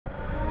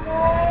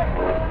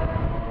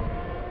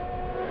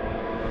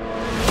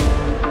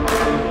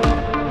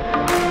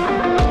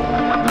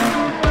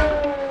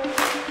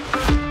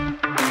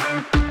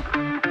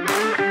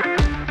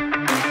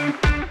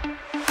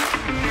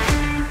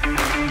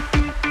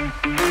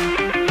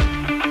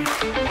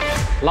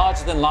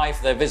Larger than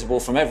life, they're visible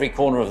from every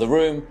corner of the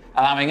room,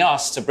 allowing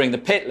us to bring the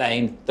pit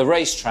lane, the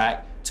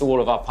racetrack, to all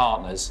of our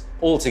partners,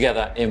 all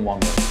together in one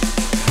room.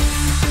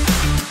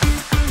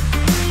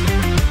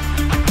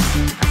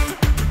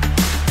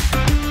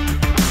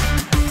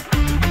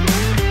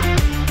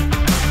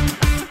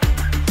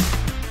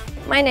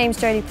 My name's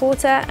Jodie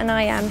Porter and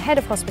I am Head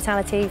of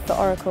Hospitality for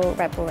Oracle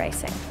Red Bull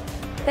Racing.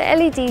 The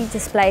LED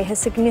display has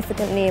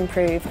significantly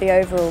improved the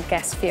overall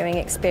guest viewing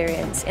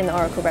experience in the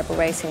Oracle Red Bull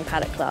Racing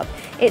Paddock Club.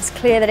 It's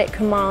clear that it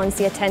commands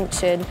the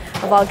attention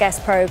of our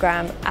guest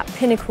programme at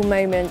pinnacle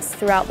moments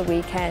throughout the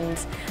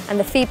weekend, and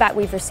the feedback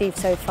we've received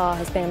so far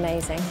has been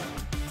amazing.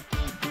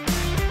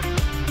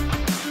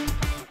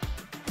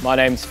 My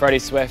name's Freddie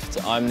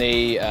Swift. I'm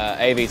the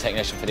AV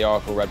technician for the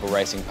Oracle Red Bull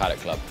Racing Paddock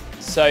Club.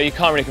 So you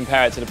can't really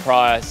compare it to the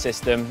prior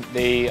system.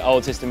 The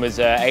old system was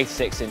an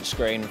 86-inch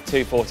screen,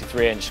 two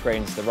 43-inch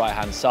screens to the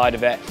right-hand side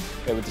of it.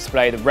 It would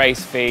display the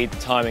race feed, the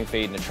timing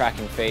feed and the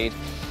tracking feed,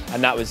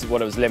 and that was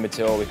what it was limited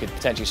to, or we could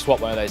potentially swap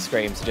one of those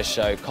screens to just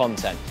show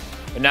content.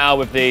 But now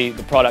with the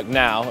product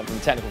now, from a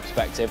technical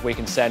perspective, we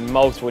can send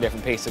multiple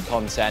different pieces of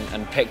content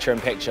and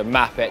picture-in-picture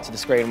map it to the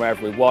screen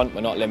wherever we want.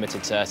 We're not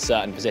limited to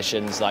certain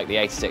positions like the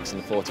 86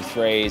 and the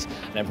 43s.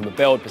 And then from a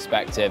build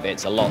perspective,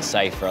 it's a lot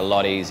safer, a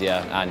lot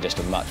easier, and just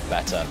a much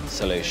better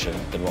solution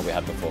than what we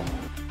had before.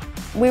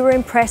 We were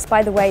impressed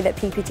by the way that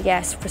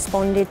PPDS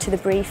responded to the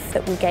brief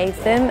that we gave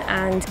them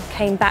and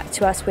came back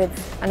to us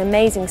with an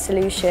amazing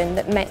solution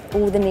that met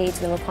all the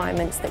needs and the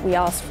requirements that we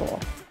asked for.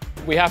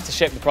 We have to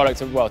ship the product,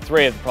 well,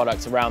 3 of the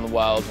products around the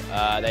world.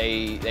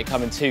 They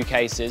come in 2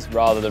 cases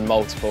rather than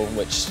multiple,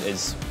 which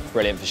is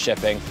brilliant for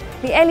shipping.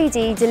 The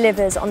LED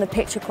delivers on the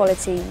picture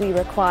quality we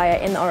require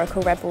in the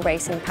Oracle Red Bull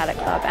Racing Paddock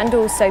Club and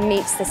also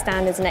meets the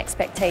standards and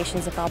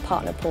expectations of our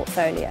partner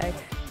portfolio.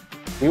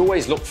 We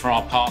always look for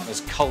our partners'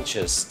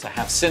 cultures to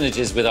have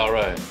synergies with our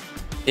own.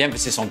 The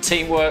emphasis on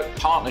teamwork,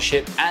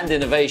 partnership and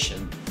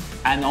innovation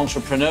and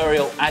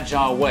entrepreneurial,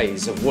 agile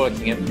ways of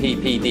working at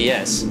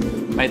PPDS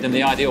made them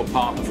the ideal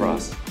partner for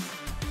us.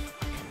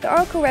 The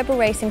Oracle Red Bull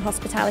Racing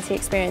hospitality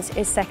experience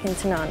is second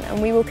to none,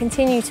 and we will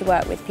continue to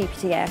work with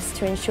PPDS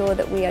to ensure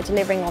that we are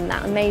delivering on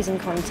that amazing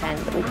content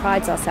that we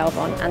pride ourselves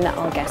on and that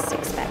our guests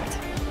expect.